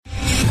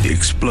the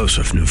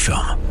explosive new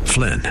film,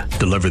 Flynn,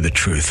 Deliver the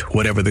Truth,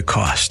 Whatever the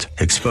Cost,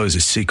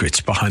 exposes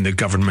secrets behind the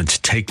government's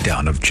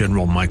takedown of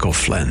General Michael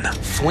Flynn.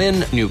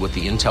 Flynn knew what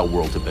the intel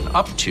world had been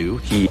up to.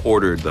 He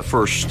ordered the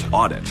first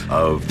audit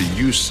of the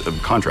use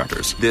of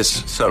contractors.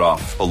 This set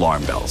off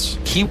alarm bells.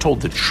 He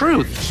told the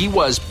truth. He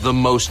was the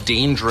most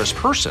dangerous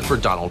person for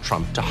Donald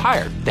Trump to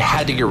hire. They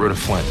had to get rid of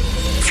Flynn.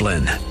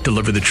 Flynn,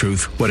 Deliver the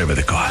Truth, Whatever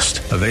the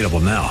Cost. Available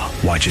now.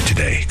 Watch it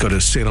today. Go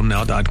to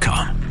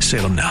salemnow.com.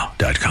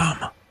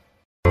 salemnow.com.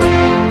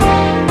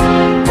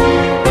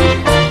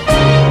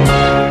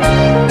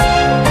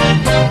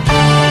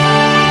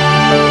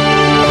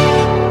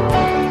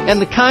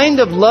 And the kind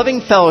of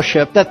loving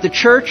fellowship that the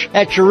church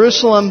at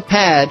Jerusalem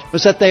had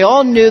was that they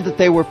all knew that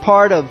they were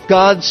part of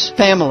God's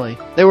family.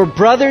 They were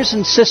brothers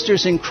and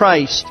sisters in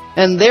Christ,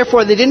 and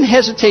therefore they didn't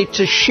hesitate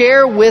to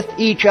share with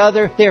each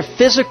other their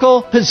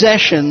physical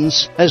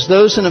possessions as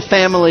those in a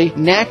family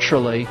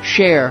naturally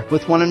share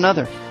with one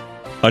another.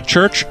 A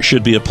church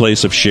should be a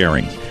place of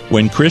sharing.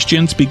 When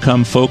Christians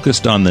become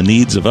focused on the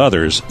needs of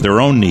others, their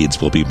own needs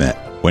will be met.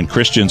 When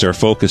Christians are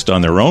focused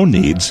on their own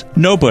needs,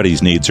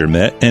 nobody's needs are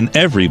met, and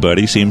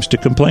everybody seems to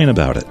complain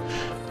about it.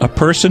 A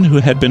person who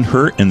had been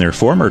hurt in their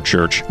former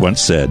church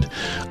once said,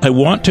 "I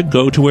want to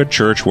go to a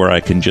church where I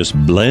can just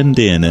blend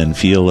in and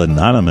feel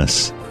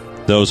anonymous."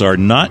 Those are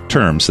not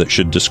terms that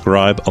should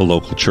describe a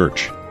local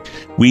church.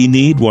 We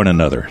need one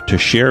another to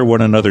share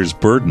one another's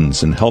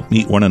burdens and help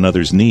meet one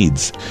another's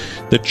needs.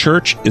 The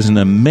church is an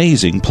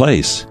amazing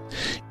place.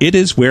 It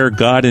is where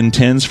God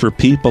intends for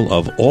people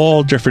of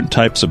all different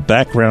types of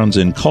backgrounds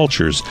and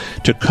cultures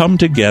to come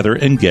together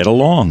and get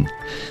along.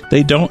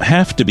 They don't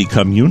have to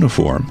become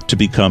uniform to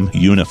become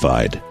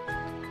unified.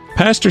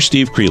 Pastor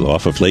Steve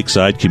Kreloff of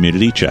Lakeside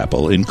Community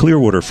Chapel in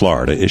Clearwater,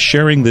 Florida, is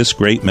sharing this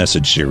great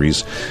message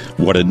series,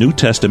 What a New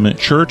Testament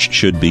Church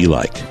Should Be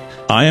Like.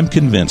 I am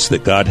convinced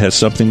that God has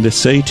something to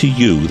say to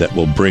you that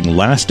will bring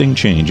lasting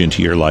change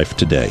into your life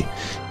today.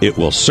 It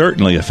will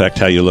certainly affect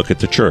how you look at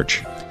the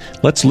church.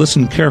 Let's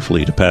listen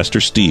carefully to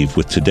Pastor Steve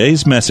with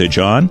today's message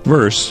on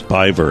Verse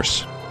by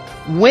Verse.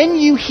 When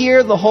you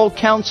hear the whole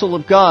counsel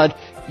of God,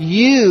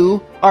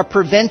 you are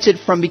prevented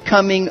from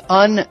becoming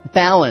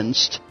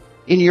unbalanced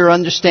in your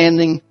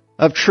understanding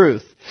of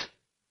truth.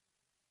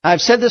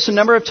 I've said this a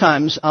number of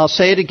times. I'll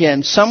say it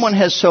again. Someone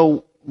has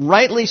so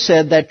rightly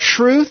said that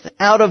truth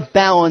out of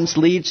balance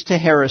leads to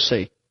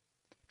heresy.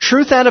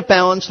 Truth out of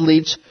balance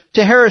leads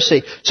to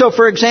heresy. So,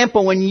 for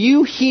example, when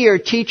you hear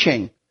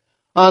teaching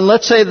on,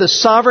 let's say, the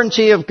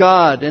sovereignty of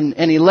God and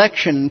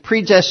election and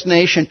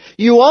predestination,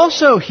 you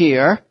also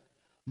hear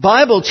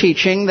Bible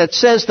teaching that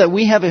says that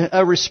we have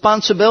a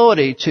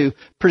responsibility to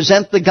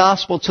present the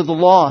gospel to the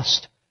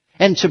lost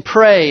and to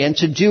pray and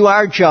to do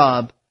our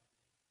job,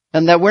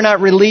 and that we're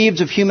not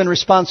relieved of human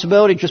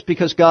responsibility just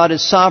because God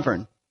is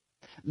sovereign.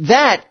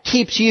 That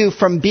keeps you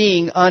from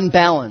being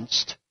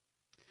unbalanced.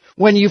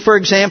 When you, for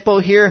example,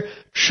 hear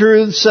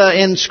truths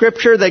in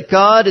Scripture that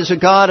God is a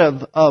God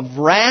of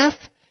wrath,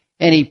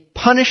 and He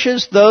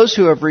punishes those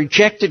who have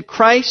rejected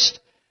Christ,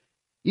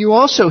 you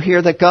also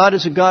hear that God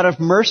is a God of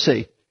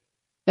mercy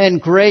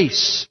and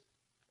grace.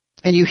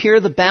 And you hear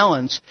the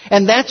balance.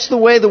 And that's the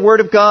way the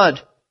Word of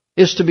God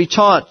is to be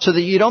taught, so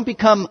that you don't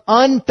become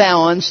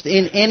unbalanced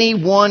in any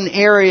one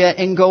area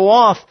and go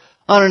off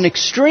on an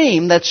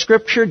extreme that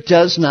Scripture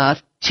does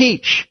not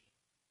teach.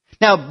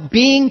 Now,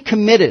 being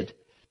committed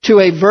to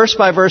a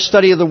verse-by-verse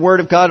study of the Word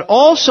of God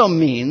also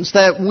means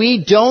that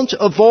we don't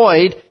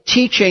avoid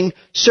teaching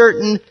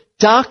certain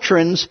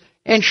doctrines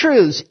and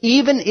truths,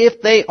 even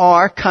if they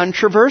are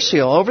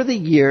controversial. Over the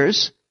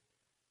years,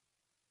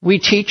 we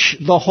teach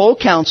the whole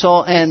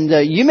counsel, and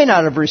you may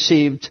not have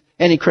received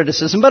any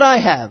criticism, but I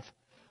have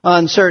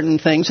on certain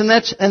things, and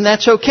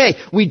that's okay.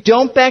 We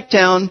don't back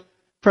down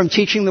from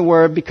teaching the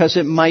Word because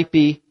it might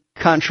be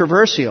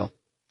controversial.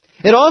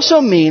 It also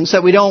means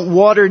that we don't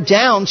water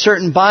down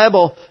certain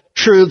Bible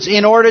truths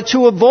in order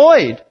to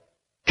avoid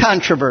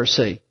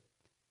controversy.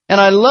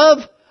 And I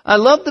love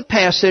the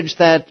passage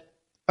that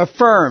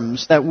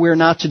affirms that we're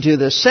not to do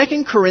this.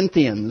 2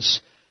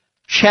 Corinthians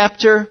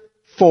chapter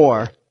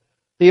 4.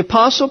 The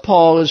Apostle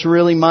Paul is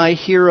really my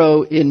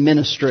hero in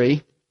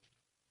ministry,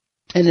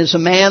 and is a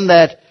man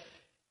that,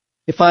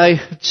 if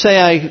I say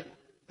I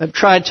have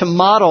tried to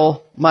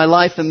model my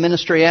life and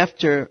ministry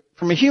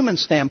from a human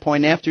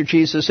standpoint after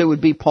Jesus, it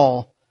would be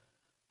Paul.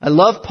 I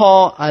love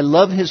Paul. I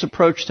love his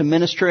approach to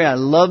ministry. I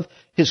love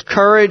his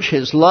courage,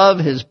 his love,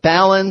 his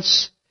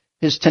balance,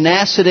 his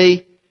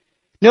tenacity.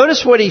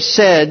 Notice what he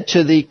said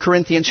to the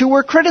Corinthians, who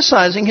were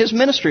criticizing his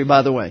ministry,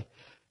 by the way.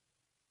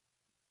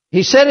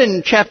 He said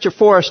in chapter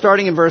 4,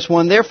 starting in verse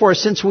 1, "Therefore,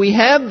 since we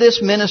have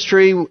this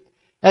ministry,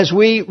 as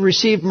we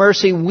receive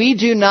mercy, we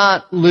do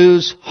not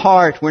lose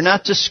heart." We're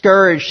not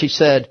discouraged, he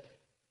said.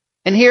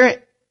 And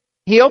here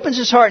he opens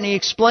his heart and he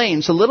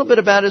explains a little bit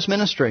about his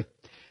ministry.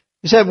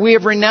 He said, "We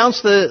have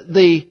renounced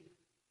the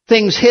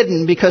things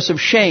hidden because of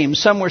shame."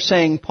 Some were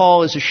saying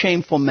Paul is a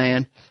shameful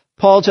man.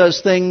 Paul does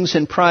things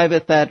in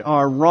private that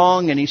are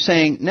wrong, and he's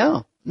saying,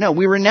 no,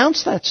 we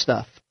renounce that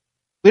stuff.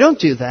 We don't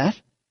do that.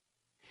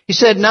 He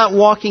said, not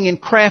walking in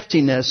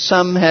craftiness.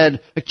 Some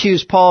had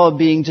accused Paul of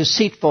being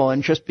deceitful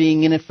and just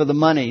being in it for the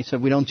money. He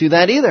said, we don't do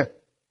that either.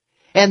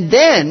 And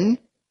then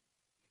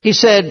he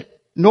said,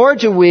 nor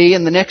do we,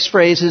 and the next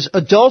phrase is,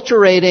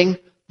 adulterating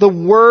the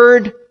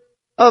word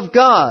of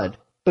God,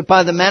 but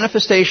by the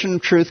manifestation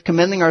of truth,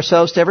 commending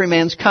ourselves to every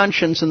man's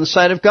conscience in the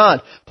sight of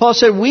God. Paul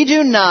said, we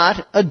do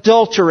not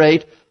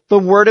adulterate the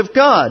word of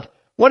God.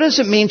 What does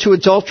it mean to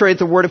adulterate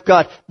the word of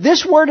God?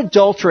 This word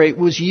adulterate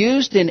was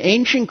used in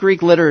ancient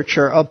Greek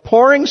literature of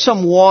pouring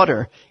some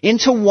water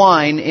into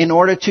wine in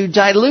order to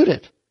dilute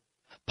it.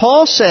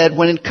 Paul said,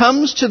 when it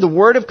comes to the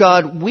word of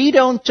God, we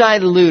don't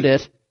dilute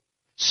it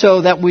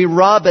so that we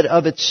rob it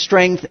of its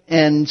strength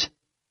and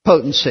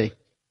potency.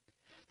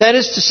 That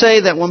is to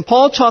say that when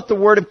Paul taught the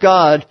Word of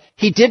God,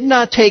 he did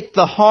not take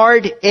the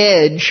hard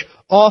edge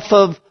off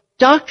of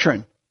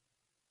doctrine.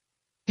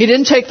 He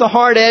didn't take the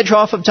hard edge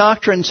off of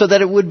doctrine so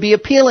that it would be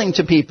appealing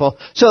to people,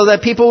 so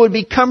that people would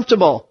be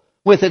comfortable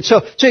with it,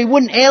 so he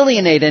wouldn't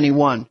alienate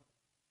anyone.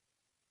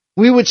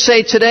 We would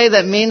say today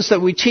that means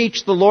that we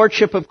teach the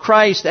Lordship of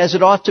Christ as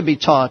it ought to be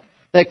taught,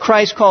 that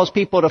Christ calls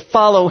people to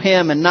follow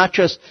Him and not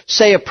just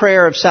say a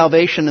prayer of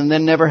salvation and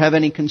then never have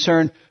any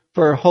concern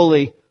for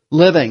holy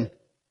living.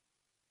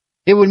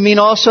 It would mean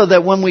also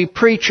that when we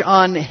preach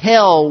on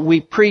hell,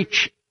 we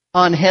preach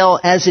on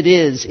hell as it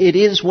is. It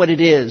is what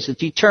it is.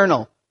 It's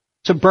eternal.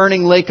 It's a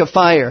burning lake of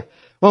fire.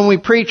 When we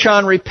preach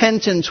on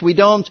repentance, we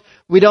don't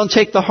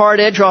take the hard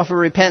edge off of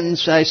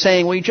repentance by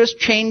saying, well, you just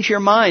change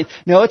your mind.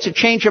 No, it's a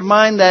change of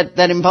mind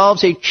that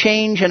involves a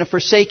change and a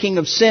forsaking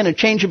of sin, a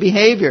change of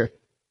behavior.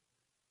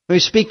 When we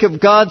speak of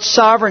God's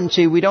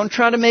sovereignty, we don't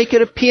try to make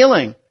it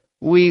appealing.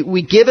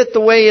 We give it the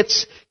way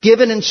it's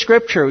given in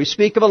Scripture. We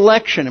speak of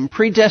election and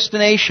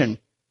predestination.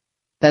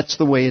 That's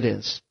the way it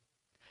is.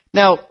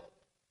 Now,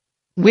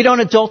 we don't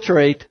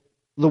adulterate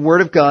the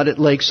Word of God at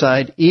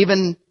Lakeside,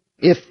 even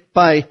if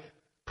by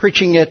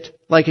preaching it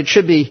like it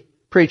should be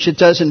preached, it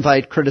does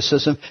invite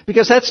criticism,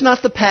 because that's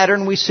not the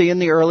pattern we see in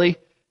the early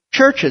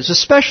churches,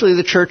 especially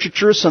the church at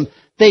Jerusalem.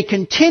 They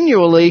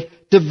continually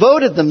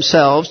devoted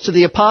themselves to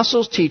the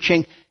apostles'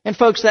 teaching, and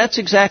folks, that's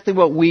exactly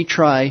what we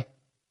try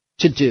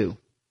to do.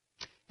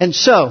 And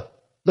so,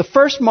 the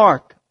first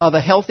mark of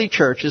a healthy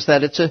church is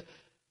that it's a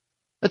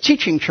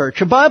teaching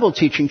church, a Bible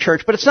teaching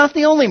church, but it's not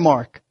the only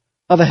mark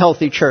of a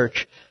healthy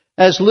church.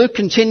 As Luke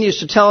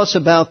continues to tell us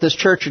about this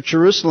church at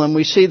Jerusalem,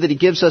 we see that he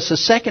gives us a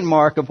second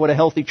mark of what a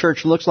healthy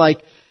church looks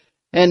like,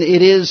 and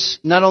it is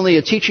not only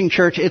a teaching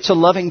church, it's a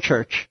loving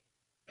church.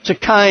 It's a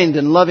kind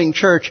and loving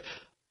church.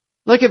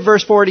 Look at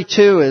verse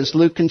 42 as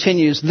Luke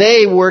continues.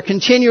 They were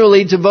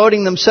continually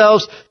devoting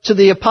themselves to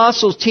the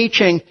apostles'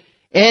 teaching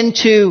and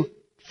to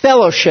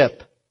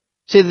fellowship.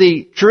 See,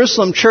 the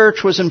Jerusalem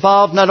church was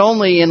involved not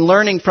only in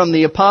learning from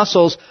the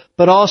apostles,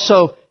 but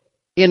also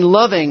in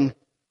loving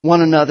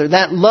one another.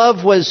 That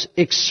love was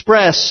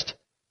expressed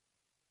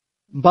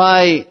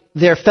by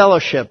their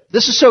fellowship.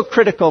 This is so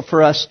critical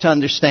for us to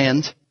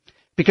understand,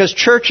 because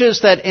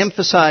churches that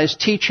emphasize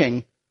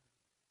teaching,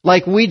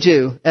 like we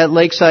do at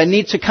Lakeside,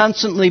 need to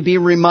constantly be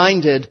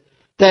reminded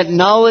that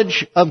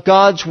knowledge of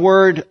God's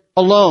Word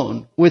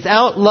alone,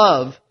 without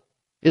love,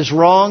 is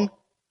wrong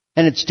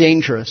and it's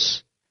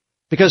dangerous.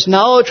 Because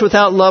knowledge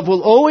without love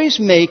will always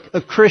make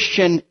a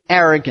Christian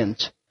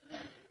arrogant.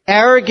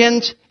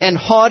 Arrogant and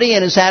haughty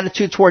in his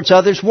attitude towards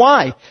others.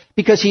 Why?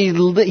 Because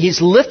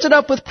he's lifted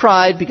up with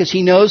pride, because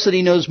he knows that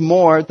he knows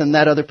more than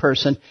that other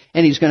person,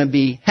 and he's going to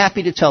be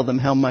happy to tell them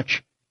how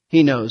much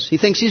he knows. He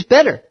thinks he's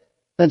better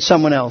than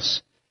someone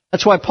else.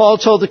 That's why Paul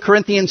told the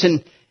Corinthians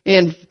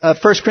in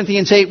 1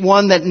 Corinthians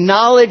 8:1 that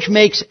knowledge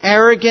makes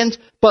arrogant,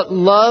 but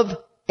love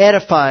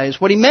edifies.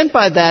 What he meant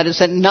by that is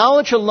that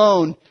knowledge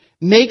alone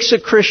makes a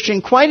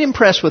Christian quite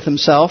impressed with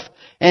himself,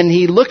 and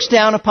he looks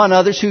down upon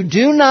others who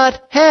do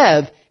not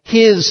have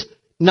his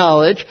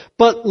knowledge,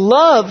 but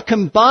love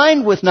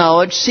combined with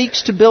knowledge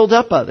seeks to build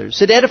up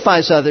others. It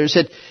edifies others.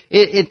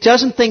 It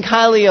doesn't think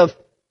highly of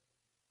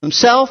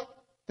himself,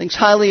 thinks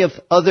highly of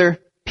other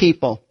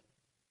people.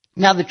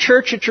 Now, the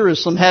church at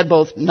Jerusalem had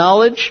both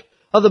knowledge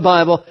of the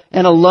Bible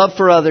and a love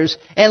for others,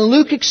 and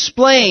Luke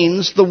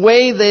explains the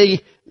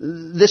way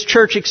this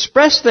church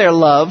expressed their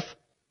love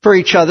for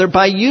each other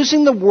by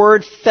using the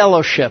word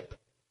fellowship.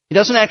 He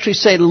doesn't actually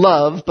say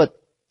love, but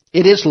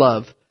it is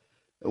love.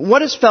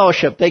 What is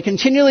fellowship? They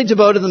continually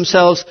devoted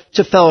themselves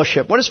to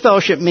fellowship. What does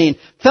fellowship mean?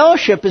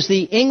 Fellowship is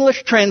the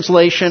English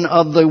translation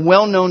of the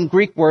well-known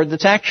Greek word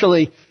that's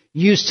actually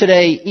used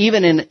today,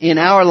 even in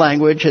our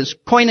language, as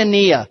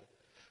koinonia.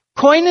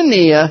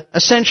 Koinonia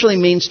essentially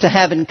means to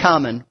have in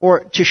common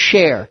or to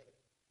share.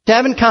 To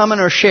have in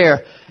common or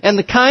share. And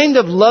the kind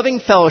of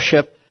loving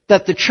fellowship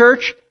that the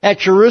church at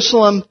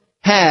Jerusalem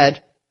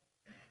had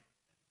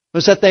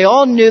was that they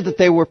all knew that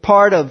they were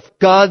part of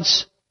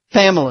God's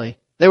family.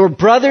 They were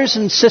brothers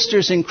and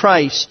sisters in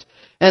Christ,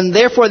 and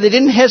therefore they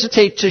didn't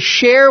hesitate to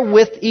share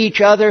with each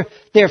other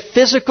their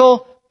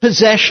physical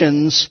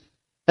possessions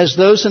as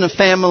those in a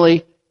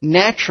family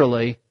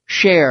naturally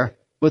share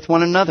with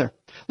one another.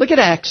 Look at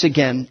Acts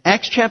again,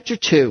 Acts chapter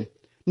 2.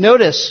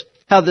 Notice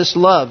how this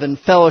love and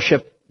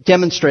fellowship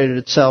demonstrated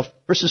itself.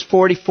 Verses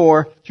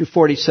 44 through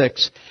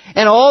 46.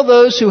 And all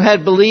those who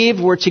had believed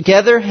were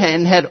together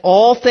and had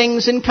all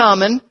things in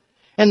common,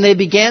 and they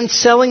began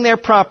selling their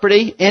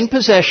property and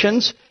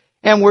possessions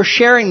and were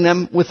sharing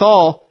them with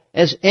all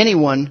as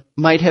anyone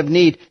might have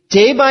need.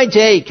 Day by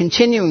day,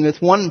 continuing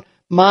with one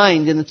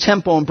mind in the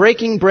temple and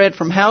breaking bread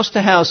from house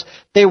to house,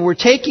 they were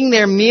taking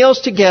their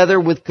meals together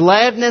with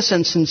gladness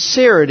and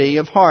sincerity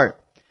of heart.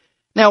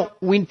 Now,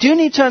 we do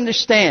need to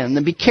understand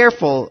and be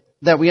careful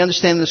that we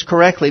understand this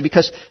correctly,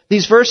 because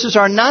these verses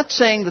are not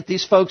saying that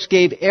these folks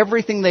gave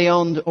everything they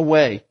owned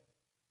away,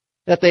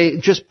 that they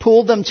just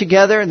pooled them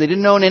together and they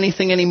didn't own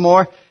anything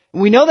anymore.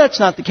 We know that's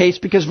not the case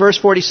because verse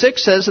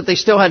 46 says that they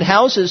still had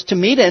houses to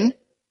meet in.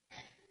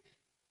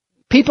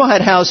 People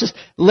had houses.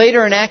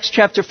 Later in Acts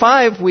chapter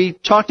 5, we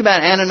talked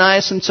about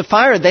Ananias and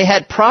Sapphira. They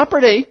had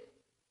property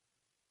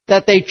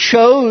that they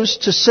chose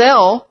to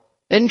sell.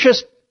 They didn't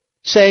just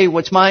say,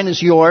 what's mine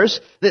is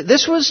yours.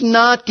 This was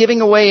not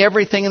giving away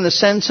everything in the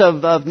sense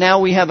of now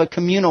we have a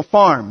communal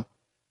farm.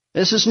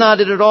 This is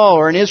not it at all.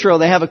 Or in Israel,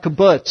 they have a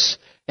kibbutz,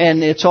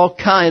 and it's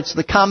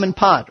the common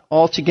pot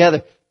all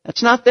together.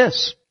 That's not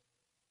this.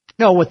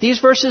 No, what these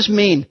verses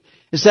mean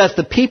is that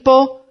the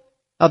people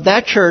of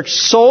that church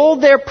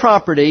sold their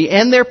property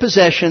and their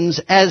possessions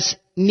as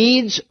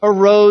needs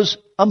arose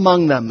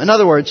among them. In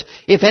other words,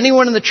 if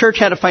anyone in the church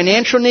had a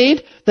financial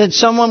need, then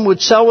someone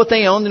would sell what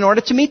they owned in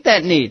order to meet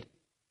that need.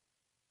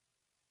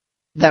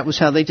 That was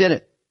how they did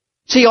it.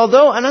 See,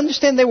 although, and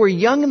understand they were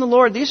young in the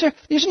Lord, these are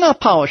not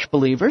polished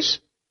believers.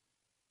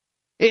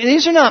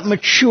 These are not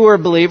mature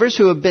believers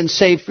who have been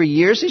saved for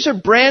years. These are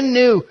brand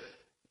new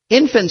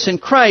infants in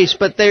Christ,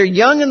 but they're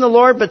young in the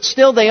Lord, but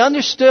still they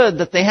understood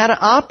that they had to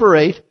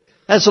operate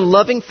as a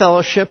loving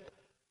fellowship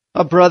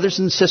of brothers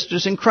and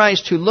sisters in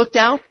Christ who looked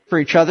out for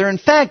each other. In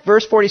fact,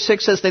 verse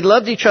 46 says they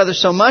loved each other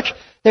so much,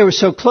 they were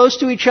so close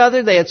to each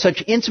other, they had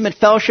such intimate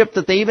fellowship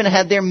that they even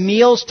had their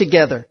meals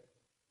together.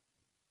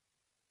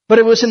 But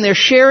it was in their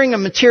sharing of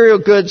material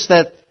goods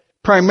that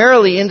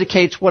primarily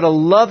indicates what a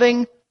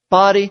loving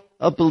body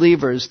of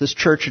believers this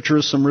church at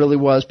Jerusalem really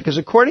was. Because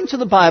according to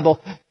the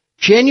Bible,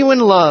 genuine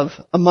love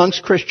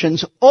amongst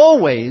Christians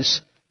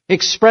always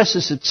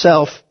expresses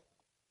itself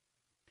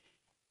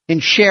in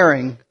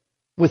sharing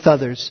with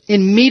others,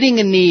 in meeting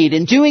a need,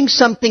 in doing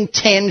something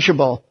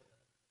tangible.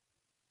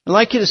 I'd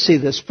like you to see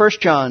this. 1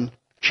 John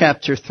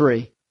chapter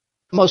 3.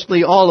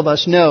 Mostly all of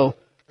us know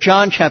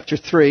John chapter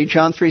 3,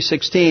 John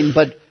 3:16,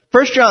 but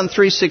 1 John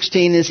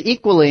 3:16 is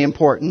equally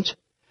important.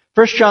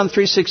 1 John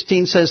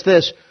 3:16 says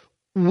this,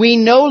 we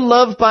know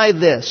love by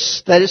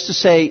this. That is to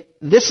say,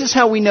 this is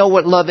how we know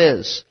what love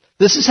is.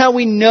 This is how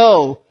we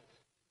know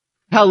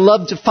how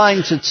love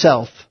defines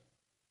itself.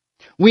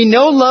 We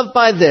know love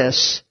by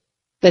this,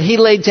 that He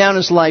laid down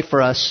His life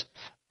for us.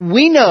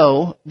 We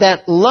know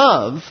that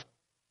love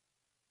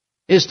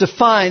is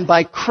defined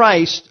by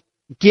Christ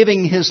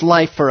giving His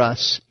life for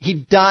us. He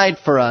died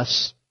for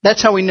us.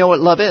 That's how we know what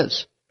love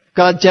is.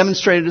 God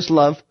demonstrated His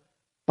love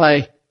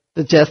by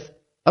the death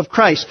of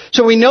Christ.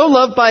 So we know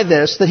love by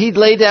this, that He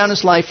laid down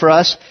His life for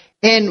us,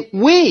 and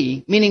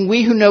we, meaning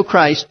we who know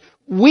Christ,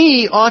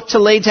 we ought to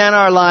lay down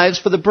our lives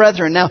for the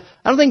brethren. Now,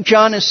 I don't think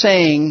John is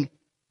saying,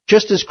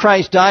 just as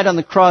Christ died on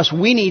the cross,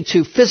 we need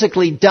to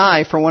physically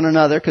die for one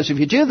another, because if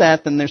you do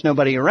that, then there's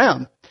nobody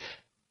around.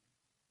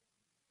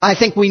 I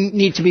think we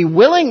need to be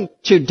willing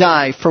to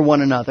die for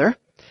one another,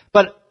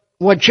 but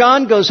what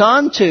John goes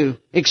on to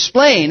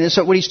explain is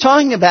that what he's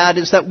talking about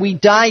is that we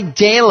die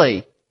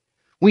daily.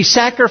 We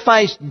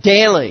sacrifice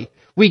daily.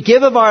 We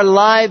give of our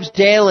lives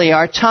daily,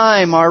 our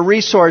time, our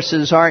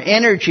resources, our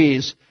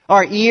energies,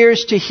 our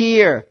ears to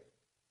hear.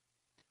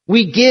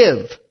 We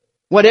give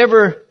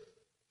whatever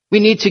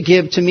we need to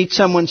give to meet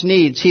someone's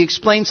needs. He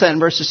explains that in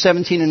verses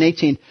 17 and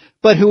 18.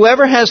 But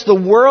whoever has the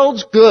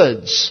world's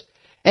goods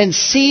and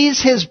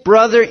sees his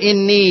brother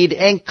in need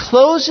and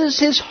closes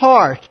his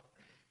heart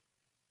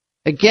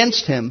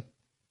against him,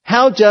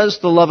 how does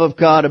the love of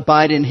God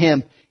abide in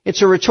him?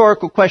 It's a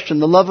rhetorical question.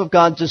 The love of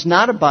God does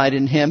not abide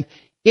in him.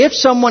 If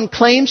someone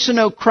claims to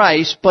know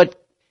Christ, but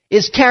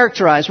is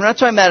characterized, we're not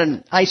talking about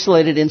an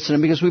isolated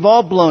incident because we've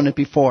all blown it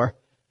before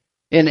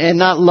and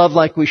not love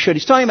like we should.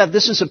 He's talking about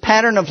this is a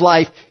pattern of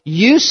life.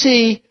 You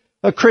see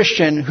a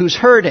Christian who's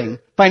hurting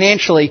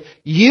financially.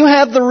 You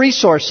have the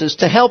resources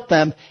to help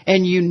them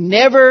and you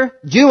never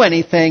do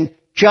anything.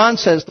 John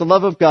says the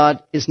love of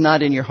God is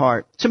not in your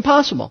heart. It's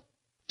impossible.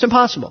 It's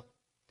impossible.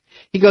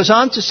 He goes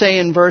on to say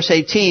in verse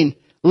 18,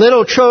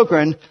 little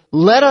children,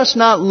 let us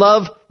not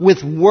love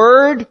with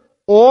word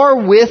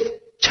or with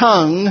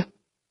tongue,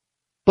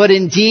 but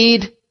in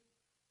deed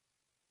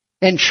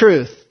and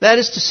truth. That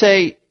is to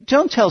say,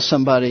 don't tell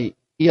somebody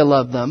you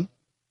love them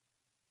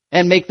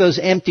and make those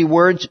empty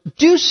words.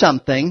 Do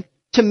something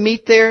to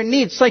meet their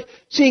needs. It's like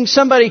seeing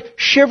somebody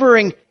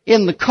shivering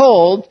in the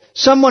cold,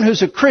 someone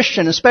who's a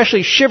Christian,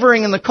 especially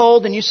shivering in the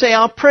cold, and you say,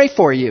 I'll pray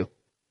for you.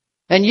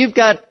 And you've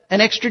got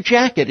an extra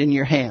jacket in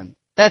your hand.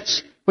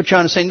 That's what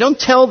John is saying. Don't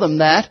tell them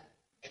that.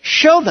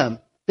 Show them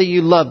that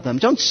you love them.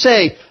 Don't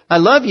say, I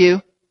love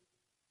you,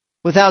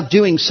 without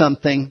doing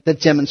something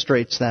that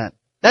demonstrates that.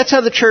 That's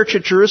how the church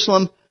at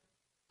Jerusalem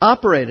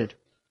operated.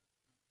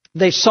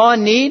 They saw a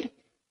need.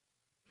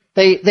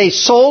 They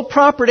sold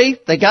property.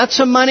 They got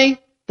some money.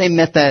 They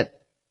met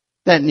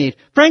that need.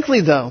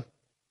 Frankly, though,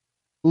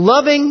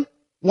 loving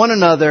one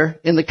another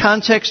in the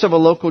context of a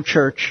local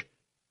church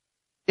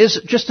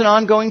is just an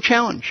ongoing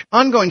challenge.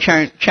 Ongoing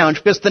challenge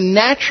because the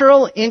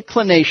natural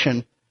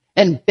inclination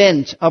and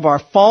bent of our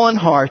fallen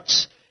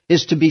hearts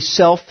is to be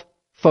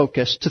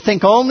self-focused, to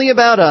think only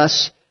about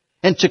us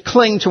and to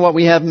cling to what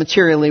we have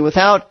materially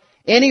without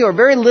any or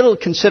very little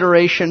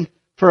consideration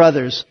for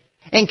others.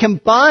 And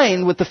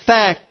combined with the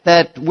fact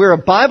that we're a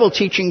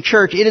Bible-teaching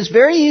church, it is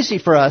very easy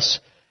for us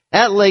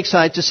at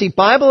Lakeside to see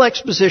Bible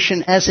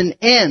exposition as an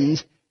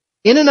end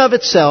in and of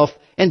itself,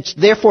 and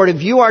therefore to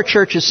view our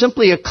church as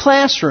simply a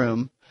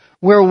classroom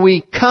where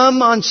we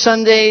come on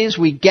Sundays,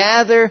 we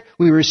gather,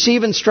 we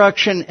receive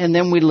instruction, and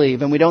then we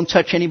leave, and we don't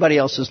touch anybody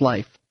else's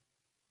life.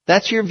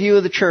 That's your view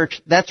of the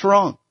church. That's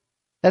wrong.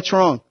 That's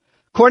wrong.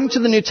 According to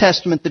the New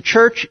Testament, the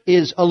church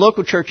a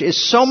local church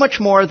is so much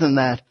more than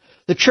that.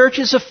 The church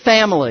is a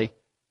family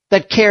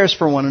that cares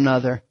for one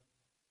another.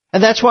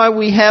 And that's why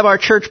we have our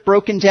church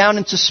broken down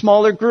into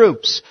smaller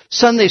groups,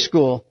 Sunday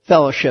school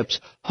fellowships,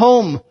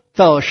 home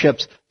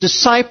fellowships,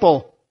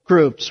 disciple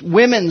groups,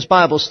 women's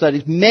Bible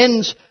studies,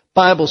 men's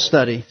Bible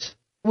studies.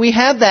 We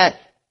have that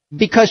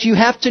because you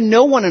have to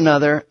know one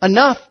another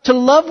enough to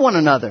love one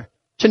another,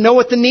 to know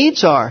what the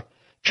needs are.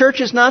 Church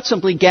is not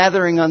simply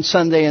gathering on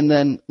Sunday and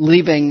then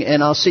leaving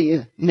and I'll see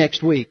you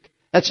next week.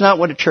 That's not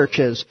what a church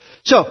is.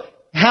 So,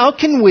 how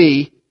can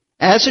we,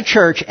 as a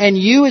church, and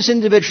you as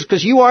individuals,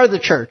 because you are the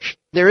church,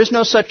 there is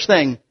no such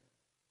thing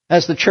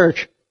as the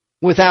church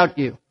without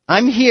you.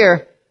 I'm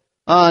here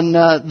on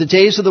the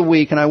days of the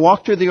week and I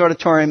walk through the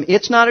auditorium.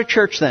 It's not a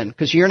church then,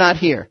 because you're not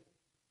here.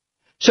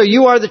 So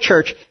you are the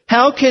church.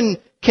 How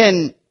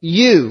can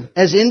you,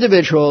 as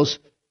individuals,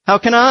 how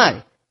can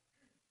I,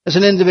 as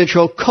an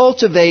individual,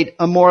 cultivate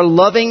a more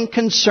loving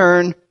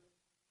concern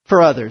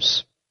for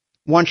others?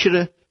 I want you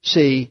to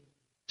see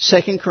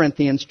 2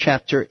 Corinthians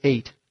chapter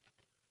 8.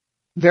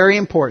 Very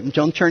important.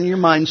 Don't turn your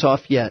minds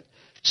off yet.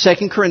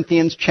 2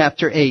 Corinthians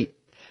chapter 8.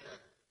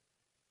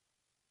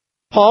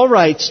 Paul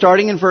writes,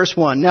 starting in verse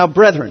 1, "Now,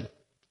 brethren,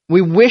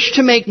 we wish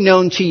to make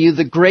known to you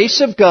the grace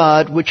of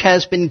God which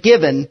has been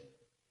given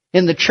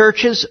in the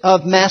churches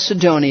of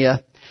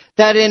Macedonia,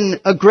 that in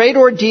a great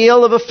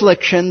ordeal of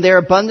affliction their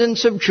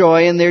abundance of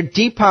joy and their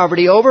deep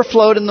poverty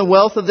overflowed in the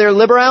wealth of their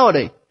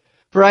liberality.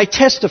 For I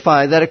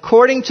testify that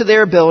according to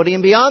their ability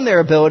and beyond their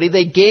ability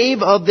they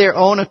gave of their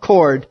own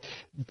accord,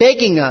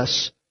 begging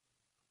us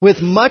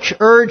with much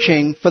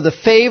urging for the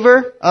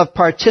favor of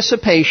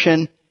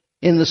participation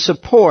in the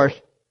support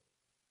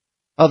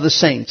of the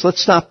saints."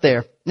 Let's stop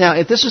there. Now,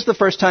 if this is the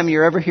first time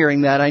you're ever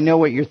hearing that, I know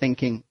what you're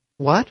thinking.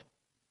 What?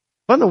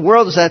 What in the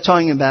world is that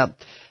talking about?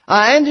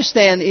 I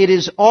understand it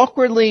is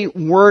awkwardly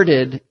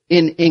worded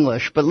in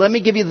English, but let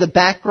me give you the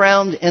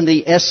background and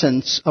the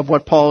essence of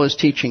what Paul is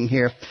teaching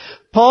here.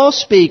 Paul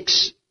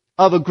speaks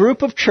of a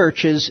group of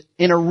churches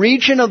in a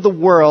region of the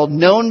world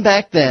known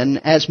back then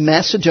as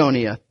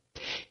Macedonia.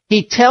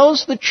 He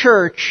tells the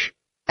church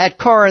at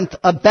Corinth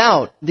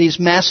about these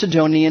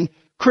Macedonian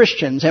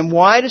Christians. And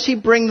why does he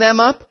bring them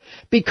up?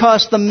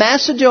 Because the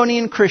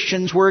Macedonian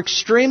Christians were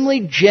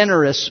extremely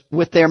generous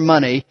with their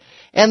money,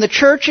 and the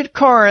church at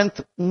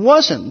Corinth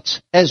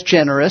wasn't as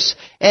generous,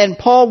 and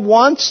Paul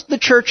wants the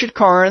church at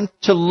Corinth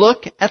to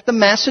look at the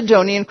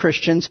Macedonian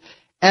Christians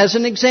as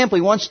an example.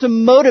 He wants to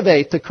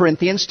motivate the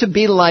Corinthians to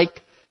be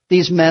like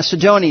these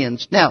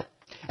Macedonians. Now,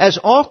 as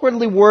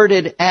awkwardly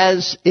worded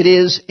as it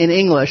is in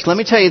English, let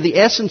me tell you the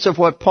essence of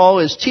what Paul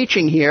is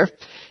teaching here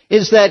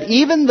is that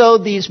even though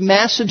these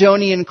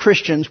Macedonian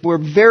Christians were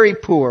very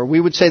poor, we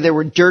would say they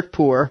were dirt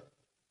poor,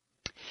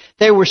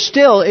 they were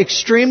still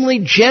extremely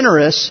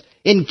generous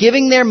in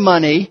giving their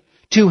money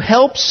to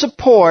help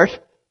support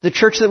the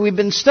church that we've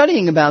been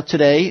studying about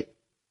today,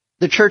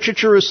 the church at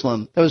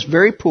Jerusalem, that was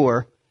very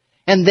poor,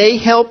 and they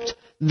helped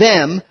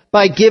them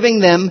by giving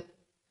them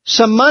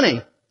some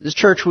money. This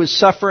church was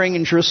suffering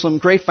in Jerusalem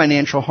great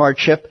financial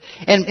hardship.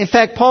 And in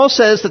fact, Paul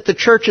says that the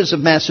churches of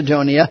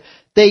Macedonia,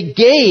 they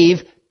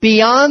gave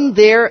beyond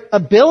their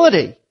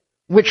ability,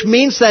 which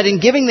means that in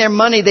giving their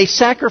money, they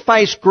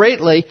sacrificed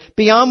greatly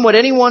beyond what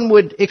anyone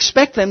would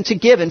expect them to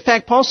give. In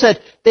fact, Paul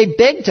said they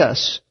begged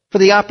us for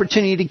the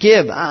opportunity to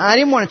give. I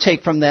didn't want to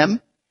take from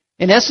them.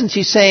 In essence,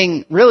 he's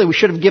saying, really, we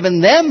should have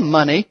given them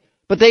money,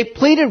 but they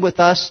pleaded with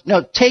us,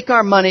 no, take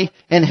our money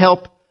and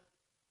help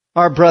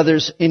our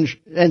brothers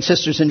and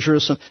sisters in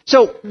Jerusalem.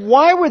 So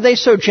why were they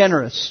so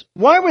generous?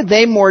 Why were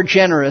they more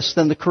generous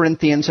than the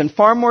Corinthians and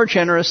far more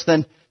generous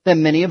than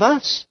many of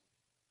us?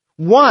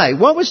 Why?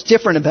 What was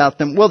different about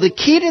them? Well, the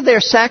key to their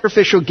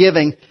sacrificial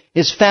giving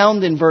is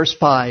found in verse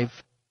 5.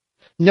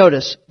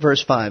 Notice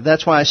verse 5.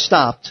 That's why I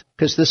stopped,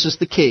 because this is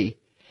the key.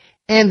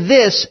 And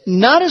this,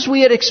 not as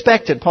we had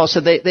expected. Paul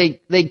said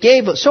they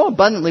gave so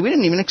abundantly, we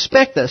didn't even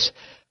expect this.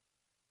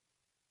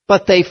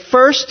 But they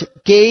first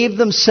gave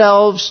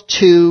themselves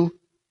to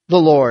the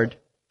Lord.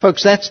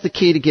 Folks, that's the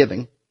key to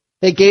giving.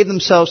 They gave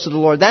themselves to the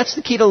Lord. That's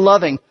the key to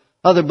loving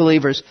other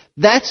believers.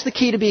 That's the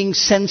key to being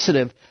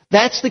sensitive.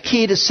 That's the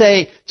key to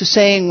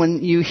saying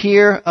when you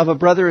hear of a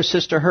brother or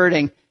sister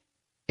hurting,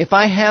 if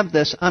I have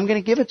this, I'm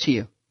going to give it to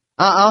you.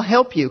 I'll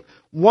help you.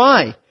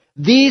 Why?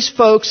 These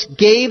folks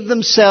gave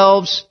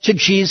themselves to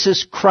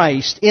Jesus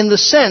Christ in the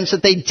sense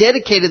that they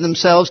dedicated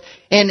themselves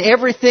and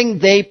everything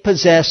they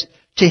possessed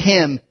to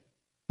Him.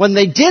 When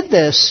they did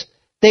this,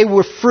 they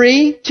were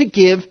free to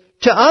give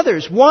to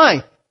others.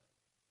 Why?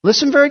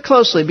 Listen very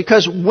closely,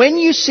 because when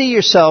you see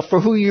yourself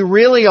for who you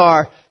really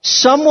are,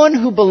 someone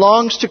who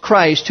belongs to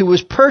Christ, who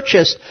was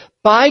purchased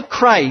by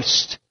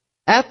Christ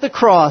at the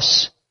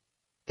cross,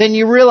 then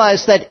you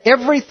realize that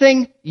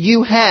everything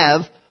you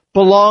have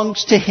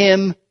belongs to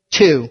Him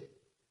too.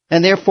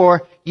 And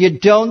therefore, you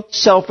don't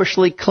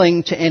selfishly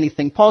cling to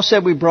anything. Paul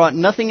said we brought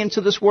nothing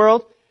into this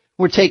world.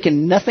 We're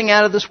taking nothing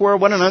out of this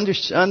world. What an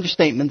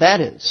understatement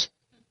that is.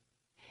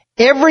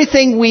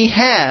 Everything we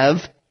have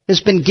has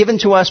been given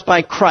to us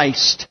by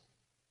Christ.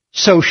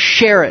 So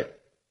share it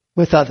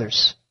with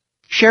others.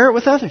 Share it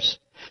with others.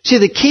 See,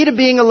 the key to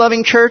being a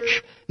loving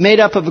church made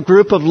up of a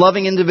group of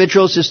loving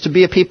individuals is to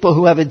be a people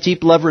who have a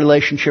deep love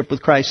relationship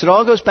with Christ. It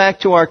all goes back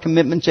to our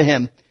commitment to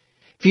Him.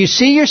 If you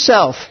see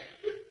yourself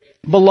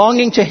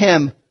belonging to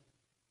Him,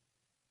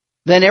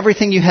 then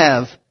everything you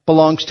have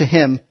belongs to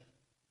Him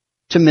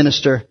to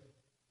minister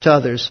to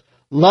others.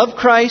 Love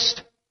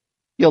Christ,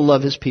 you'll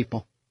love His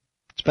people.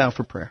 Let's bow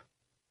for prayer.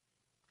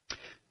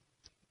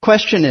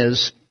 Question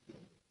is,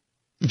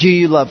 do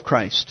you love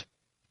Christ?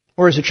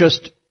 Or is it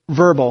just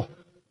verbal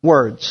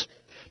words?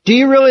 Do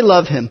you really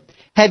love Him?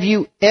 Have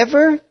you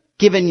ever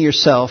given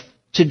yourself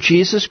to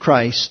Jesus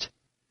Christ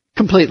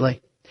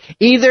completely?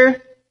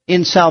 Either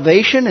in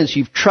salvation, as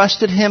you've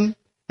trusted Him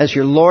as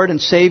your Lord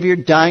and Savior,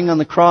 dying on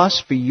the cross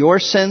for your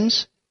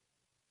sins,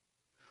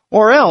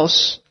 or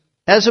else,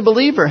 as a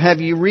believer,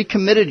 have you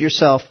recommitted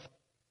yourself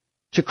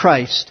to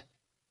Christ?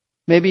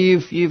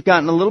 Maybe you've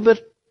gotten a little bit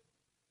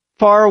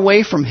far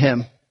away from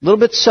Him, a little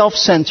bit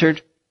self-centered,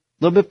 a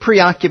little bit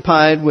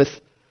preoccupied with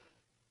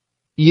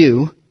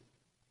you.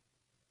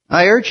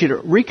 I urge you to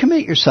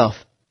recommit yourself.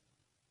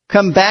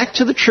 Come back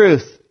to the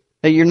truth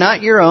that you're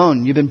not your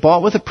own. You've been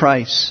bought with a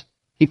price.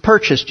 He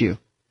purchased you.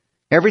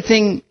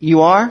 Everything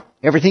you are,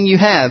 everything you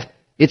have,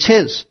 it's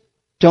His.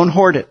 Don't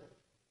hoard it.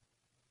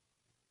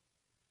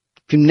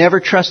 If you've never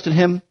trusted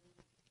Him,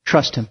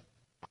 trust Him.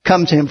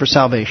 Come to Him for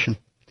salvation.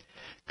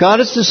 God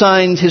has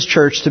designed His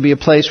church to be a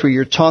place where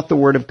you're taught the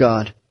Word of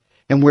God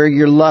and where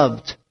you're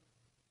loved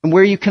and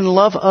where you can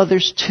love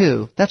others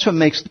too. That's what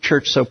makes the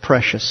church so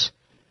precious.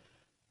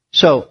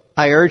 So,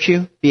 I urge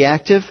you, be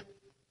active.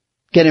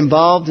 Get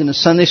involved in a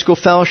Sunday school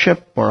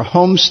fellowship or a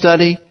home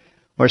study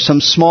or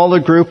some smaller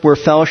group where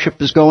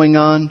fellowship is going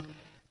on.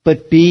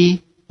 But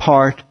be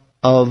part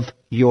of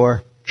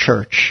your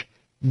church.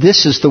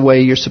 This is the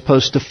way you're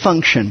supposed to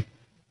function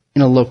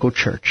in a local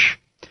church.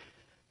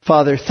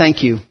 Father,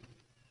 thank you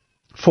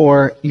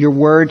for your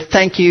word.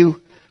 Thank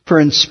you for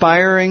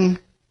inspiring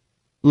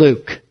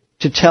Luke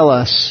to tell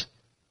us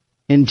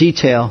in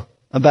detail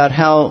about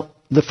how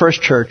the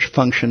first church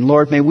functioned.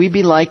 Lord, may we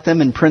be like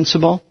them in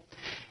principle.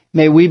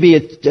 May we be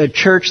a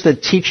church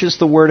that teaches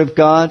the Word of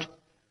God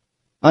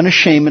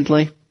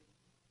unashamedly,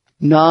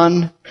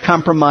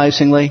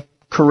 non-compromisingly,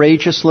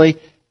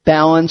 courageously,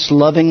 balanced,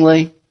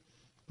 lovingly,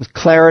 with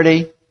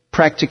clarity,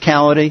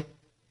 practicality,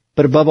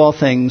 but above all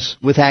things,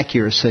 with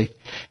accuracy.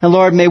 And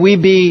Lord, may we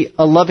be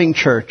a loving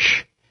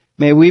church.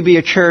 May we be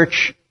a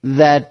church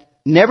that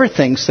never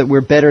thinks that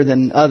we're better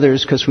than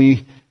others because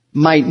we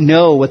might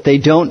know what they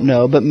don't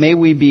know, but may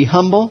we be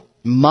humble,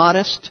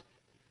 modest,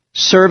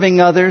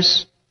 serving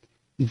others,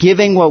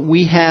 giving what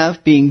we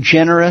have, being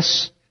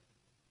generous,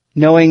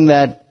 knowing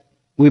that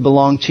we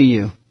belong to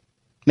you.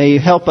 May you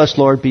help us,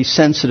 Lord, be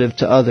sensitive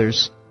to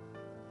others.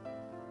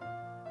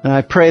 And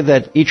I pray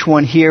that each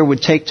one here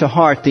would take to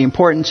heart the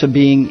importance of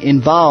being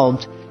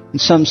involved in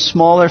some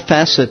smaller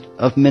facet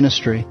of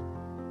ministry.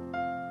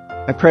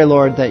 I pray,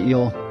 Lord, that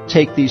you'll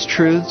take these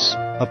truths,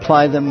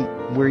 apply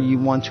them where you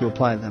want to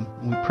apply them.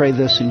 And we pray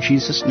this in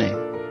Jesus' name.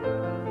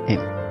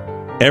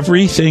 Amen.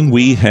 Everything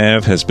we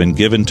have has been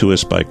given to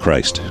us by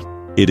Christ.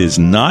 It is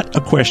not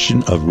a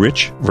question of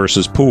rich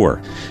versus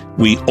poor.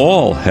 We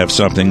all have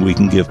something we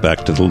can give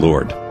back to the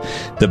Lord.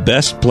 The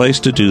best place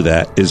to do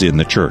that is in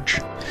the church.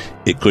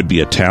 It could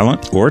be a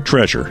talent or a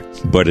treasure,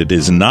 but it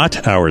is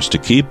not ours to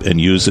keep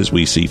and use as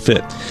we see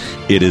fit.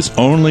 It is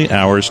only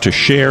ours to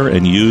share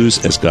and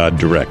use as God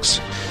directs.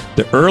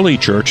 The early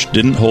church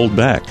didn't hold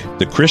back.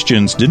 The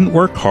Christians didn't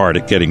work hard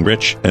at getting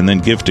rich and then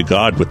give to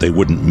God what they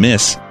wouldn't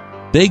miss.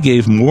 They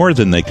gave more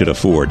than they could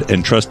afford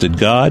and trusted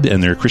God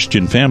and their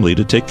Christian family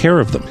to take care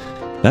of them.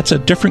 That's a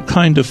different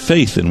kind of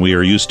faith than we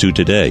are used to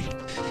today.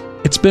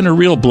 It's been a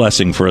real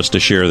blessing for us to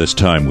share this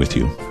time with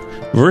you.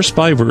 Verse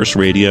by Verse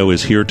Radio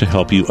is here to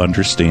help you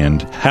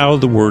understand how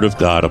the Word of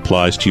God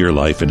applies to your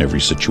life in every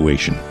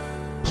situation.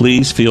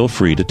 please feel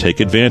free to take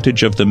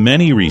advantage of the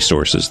many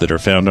resources that are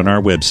found on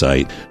our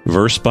website,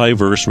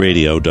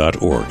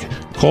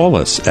 versebyverseradio.org. Call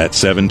us at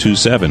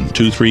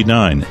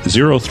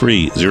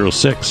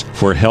 727-239-0306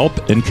 for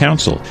help and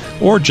counsel,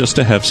 or just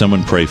to have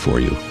someone pray for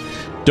you.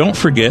 Don't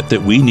forget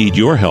that we need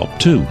your help,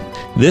 too.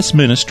 This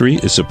ministry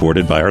is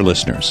supported by our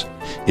listeners.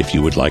 If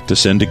you would like to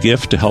send a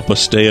gift to help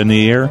us stay on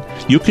the air,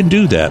 you can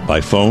do that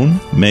by phone,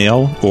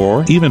 mail,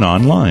 or even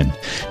online.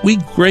 We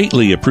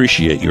greatly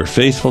appreciate your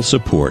faithful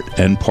support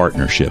and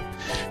partnership.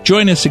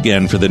 Join us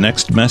again for the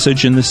next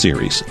message in the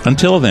series.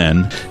 Until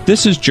then,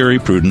 this is Jerry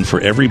Pruden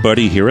for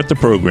everybody here at the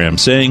program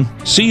saying,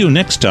 see you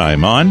next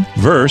time on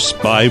Verse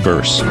by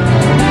Verse.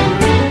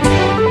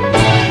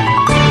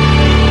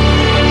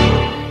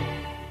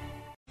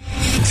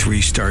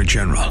 3-star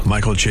General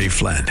Michael J.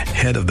 Flynn,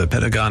 head of the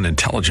Pentagon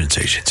Intelligence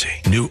Agency,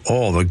 knew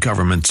all the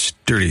government's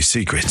dirty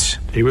secrets.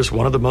 He was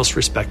one of the most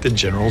respected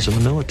generals in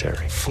the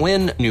military.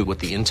 Flynn knew what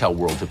the intel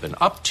world had been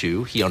up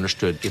to. He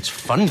understood its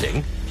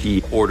funding.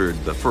 He ordered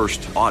the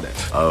first audit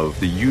of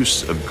the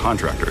use of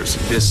contractors.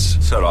 This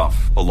set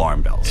off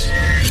alarm bells.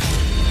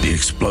 The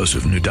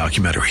explosive new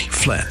documentary,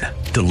 Flynn,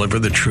 Deliver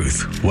the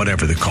Truth,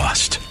 Whatever the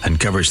Cost,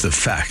 uncovers the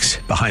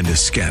facts behind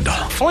this scandal.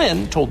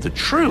 Flynn told the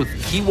truth.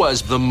 He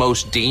was the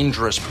most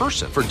dangerous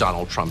person for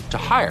Donald Trump to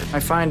hire. I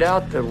find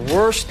out the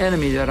worst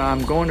enemy that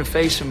I'm going to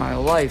face in my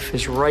life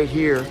is right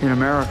here in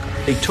America.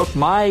 They took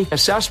my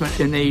assessment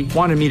and they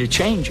wanted me to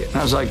change it. And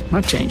I was like, I'm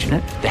not changing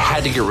it. They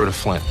had to get rid of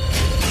Flynn.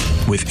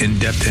 With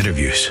in-depth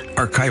interviews,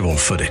 archival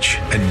footage,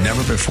 and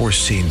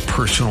never-before-seen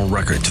personal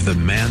records of the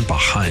man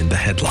behind the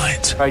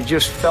headlines. I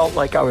just felt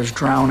like I was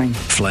drowning.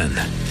 Flynn,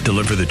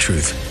 Deliver the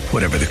Truth,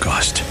 Whatever the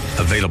Cost.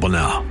 Available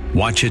now.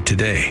 Watch it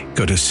today.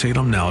 Go to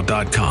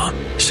salemnow.com.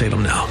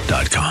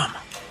 salemnow.com.